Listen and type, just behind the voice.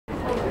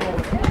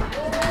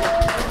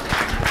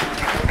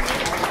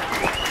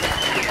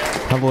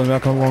Hello and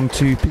welcome along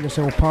to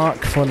Petershill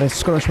Park for the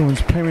Scottish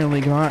Women's Premier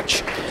League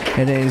match.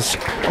 It is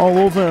all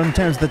over in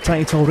terms of the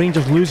title.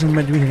 Rangers losing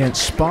midweek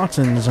against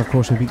Spartans, of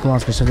course, who beat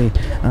Glasgow City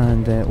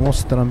and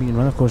lost their unbeaten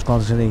run, of course,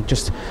 Glasgow City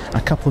just a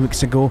couple of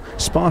weeks ago.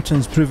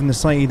 Spartans proving the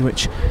side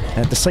which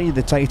decided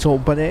the title,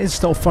 but it is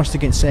still first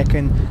against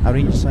second. A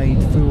Rangers side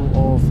full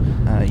of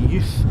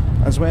youth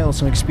as well,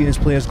 some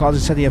experienced players. Glasgow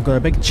City have got a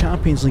big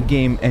Champions League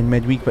game in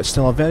midweek, but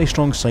still a very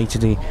strong side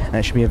today, and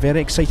it should be a very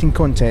exciting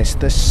contest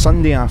this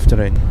Sunday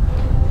afternoon.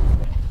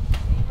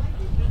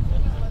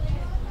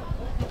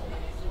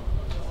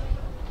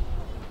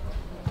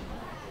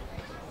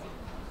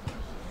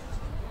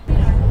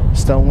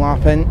 Still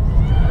lapping.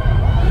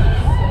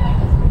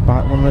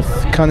 Back one with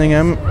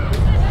Cunningham.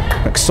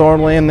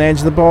 McSorley on the edge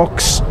of the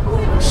box.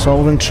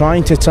 Sullivan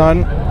trying to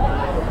turn.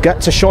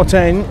 Gets a shot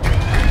in.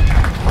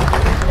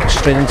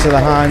 Straight into the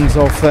hands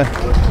of the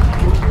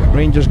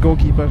Rangers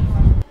goalkeeper.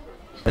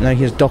 But now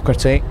here's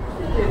Docherty.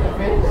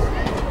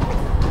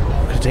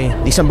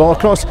 Decent ball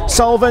across.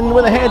 Sullivan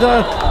with a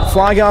header.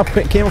 Flag up.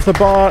 It came off the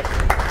bar.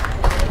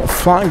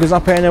 Flag goes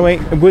up anyway.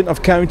 It wouldn't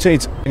have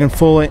counted. Megan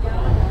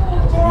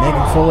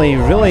Foley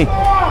really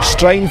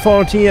striding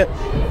forward here.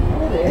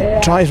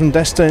 Tries from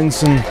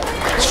distance and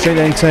straight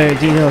into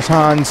Dino's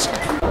hands.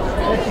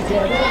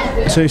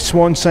 To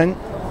Swanson.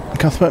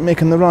 Cuthbert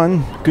making the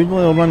run. Good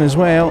little run as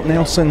well.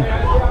 Nelson. A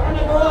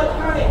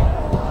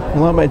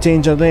little bit of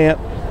danger there.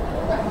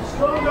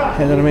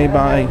 Headed away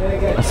by,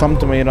 or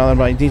thumped away rather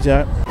by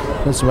Dieter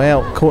as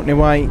well. Courtney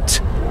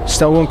White.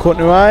 Still going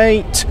Courtney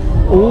White.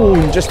 Oh,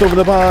 just over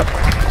the bar. A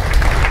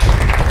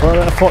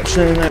little bit of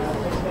fortune in it.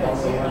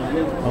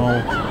 Oh,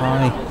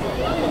 high.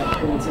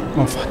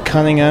 Off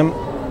Cunningham.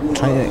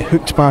 Trying to get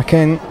hooked back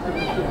in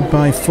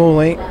by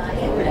Foley.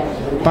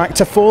 Back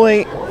to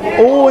Foley.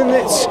 Oh, and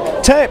it's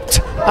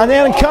tipped. And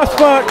Erin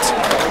Cuthbert.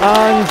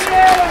 And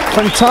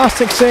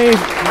fantastic save.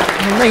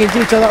 Megan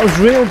Dieter, that was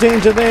real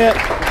danger there.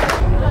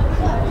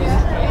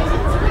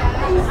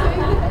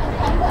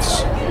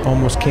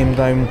 Almost came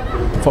down,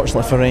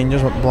 fortunately for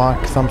Rangers, with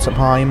Black thumps up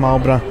high.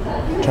 Marlborough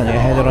trying to get a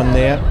header on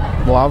there.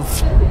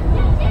 Love.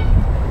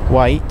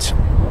 White.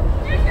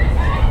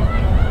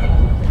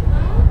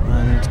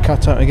 And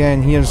cut out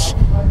again. Here's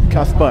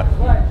Cuthbert.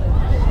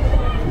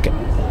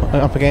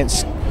 Up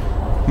against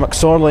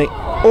McSorley.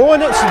 Oh,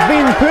 and it's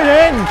been put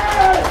in!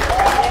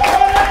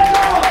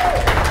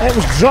 It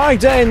was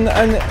dragged in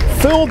and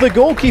fooled the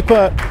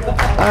goalkeeper.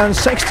 And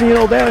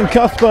 16-year-old Erin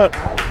Cuthbert,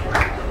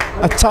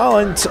 a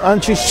talent,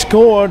 and she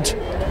scored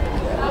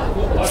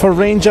for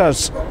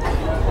Rangers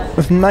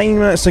with 9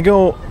 minutes to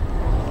go.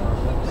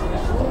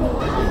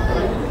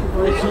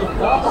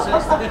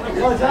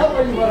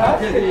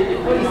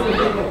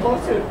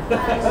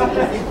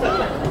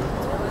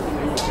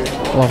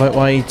 Love it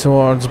wide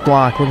towards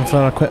Black, looking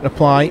for a quick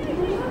reply.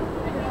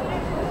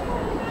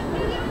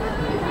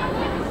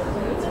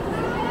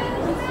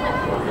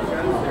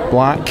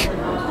 Black.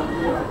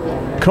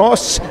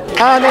 Cross,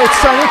 and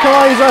it's an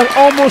equaliser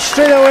almost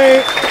straight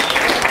away.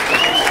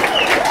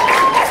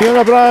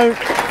 Fiona Brown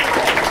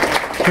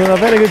doing a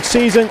very good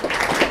season,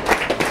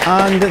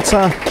 and it's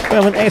a bit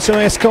of an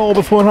SOS call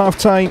before half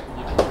time.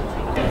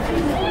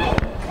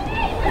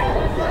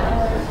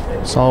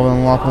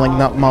 Sullivan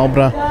linking up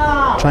Marlborough,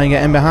 trying to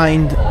get in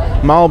behind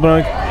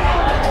Marlborough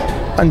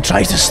and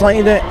tries to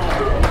slide it.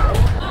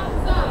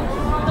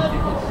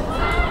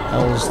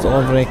 Hill's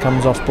delivery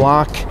comes off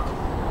Black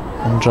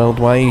and drilled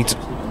wide.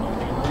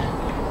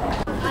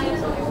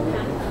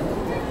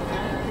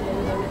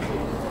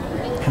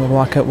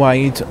 Black out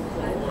wide,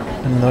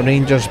 and the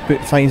Rangers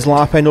boot finds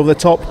Lappin over the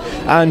top,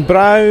 and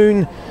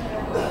Brown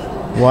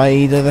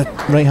wide of the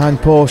right hand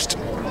post.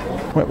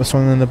 Whip this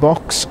one in the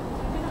box.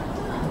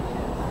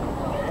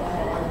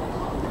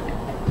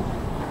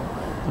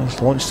 It's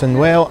launched in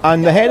well,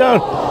 and the header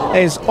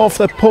is off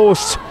the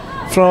post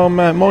from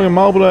Morgan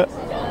Marlborough.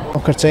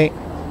 Docherty.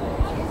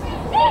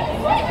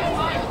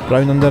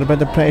 Brown under a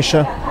bit of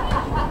pressure.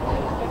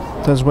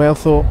 Does well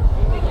though.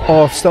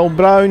 Oh, still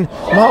Brown.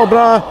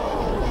 Marlborough.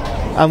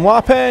 And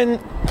Lappin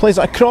plays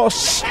it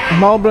across.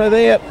 Marlborough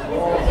there.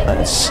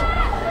 It's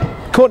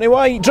Courtney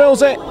White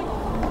drills it.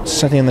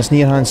 Sitting on this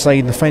near hand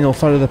side, the final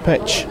third of the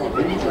pitch.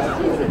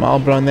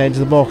 Marlborough on the edge of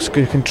the box,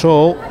 good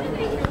control.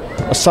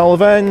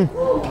 Sullivan,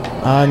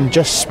 and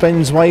just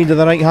spins wide of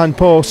the right hand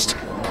post.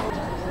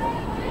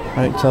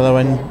 Out to the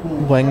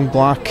wing,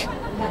 Black.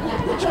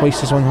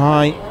 Hoists this one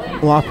high.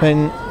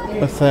 Lappin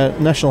with the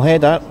initial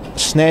header.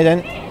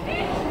 Snedden.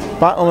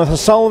 Battling with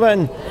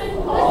Sullivan.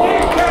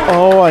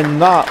 Oh, and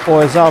that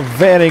was a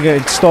very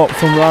good stop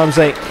from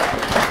Ramsey.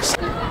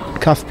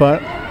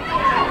 Cuthbert.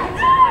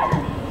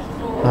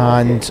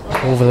 And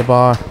over the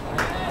bar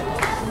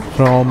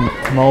from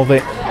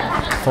Mulvey,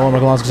 former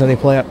Glasgow City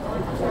player.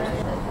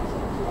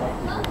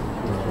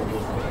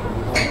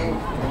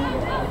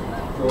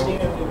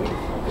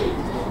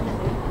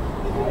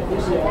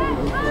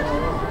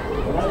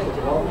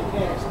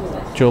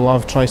 Joe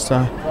Love tries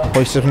to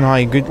hoist it from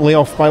high. Good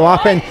layoff by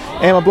Lappin.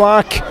 Emma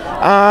Black,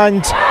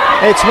 and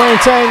it's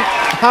went in.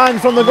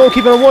 hand from the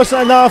goalkeeper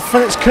wasn't enough,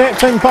 and it's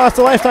crept in past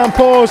the left hand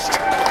post.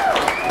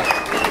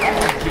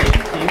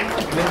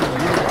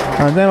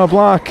 And Emma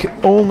Black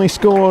only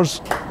scores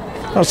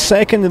her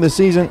second of the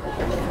season,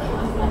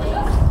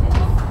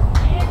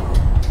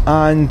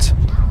 and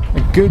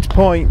a good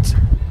point,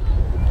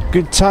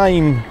 good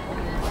time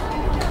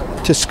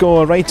to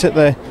score right at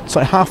the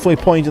sort of halfway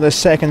point of the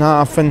second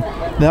half, and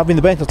they have been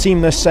the better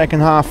team this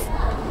second half.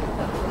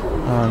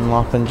 And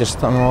Lappin just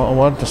done a lot of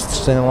word,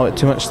 just saying a little bit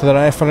too much to the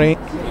referee.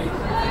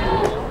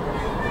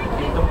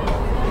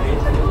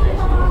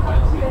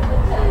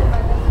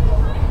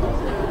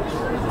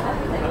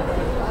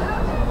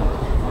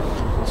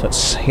 So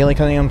it's Hayley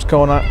Cunningham's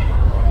corner.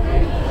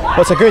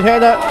 That's a good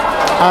header,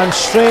 and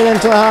straight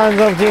into the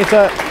hands of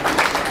Data.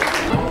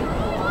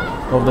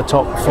 Over the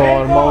top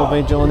for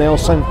Mulvey. Julie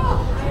Nelson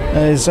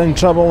is in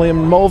trouble.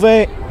 Liam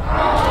Mulvey,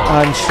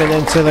 and straight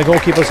into the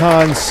goalkeeper's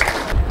hands.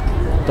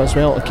 Does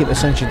well to keep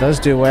this in. She does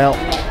do well,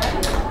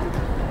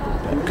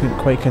 but couldn't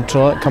quite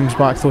control it. Comes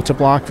back though to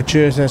Black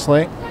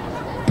fortuitously.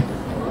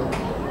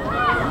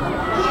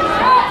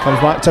 Comes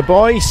back to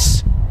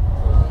Boyce.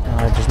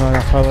 There's not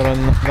enough power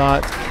on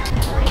that.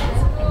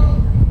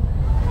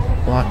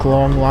 Black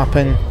long,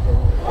 Lappin.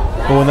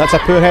 Oh, and that's a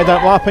poor header.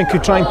 Lappin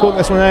could try and poke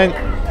this one out.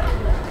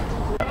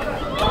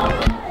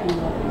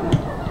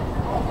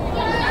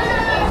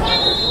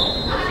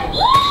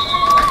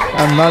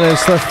 And that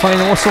is the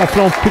final whistle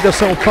from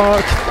Petershill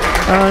Park.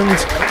 And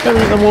it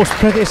wasn't the most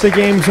prettiest of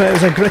games. It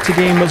was a gritty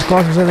game, but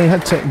Glasgow said they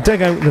had to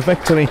dig out the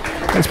victory.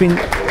 It's been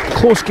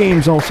close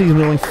games all season,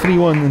 really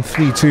 3-1 and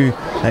 3-2.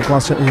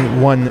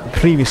 Glasgow won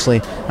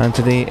previously, and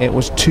today it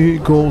was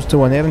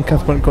 2-1. Erin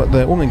Cuthbert got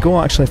the only goal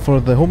actually for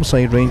the home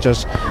side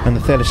Rangers in the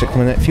 36th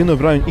minute. Fiona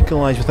Brown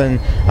equalised within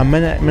a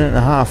minute and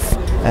a half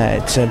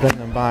to bring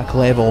them back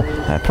level,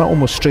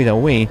 almost straight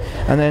away.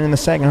 And then in the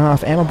second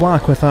half, Emma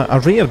Black with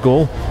a rare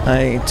goal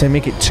to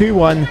make it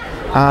 2-1.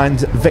 And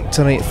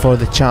victory for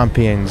the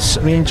champions.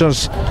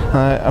 Rangers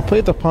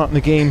played their part in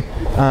the game,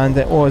 and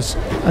it was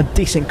a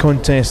decent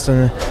contest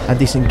and a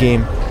decent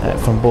game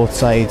from both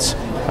sides.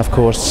 Of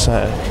course,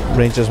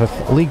 Rangers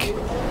with league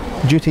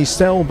duties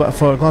still, but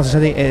for Glasgow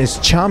City it is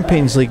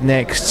Champions League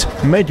next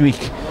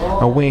midweek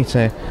away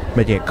to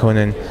Midyat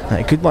Conan.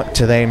 Good luck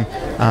to them,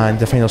 and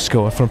the final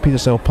score from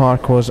Petershill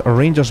Park was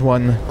Rangers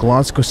 1,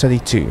 Glasgow City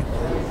 2.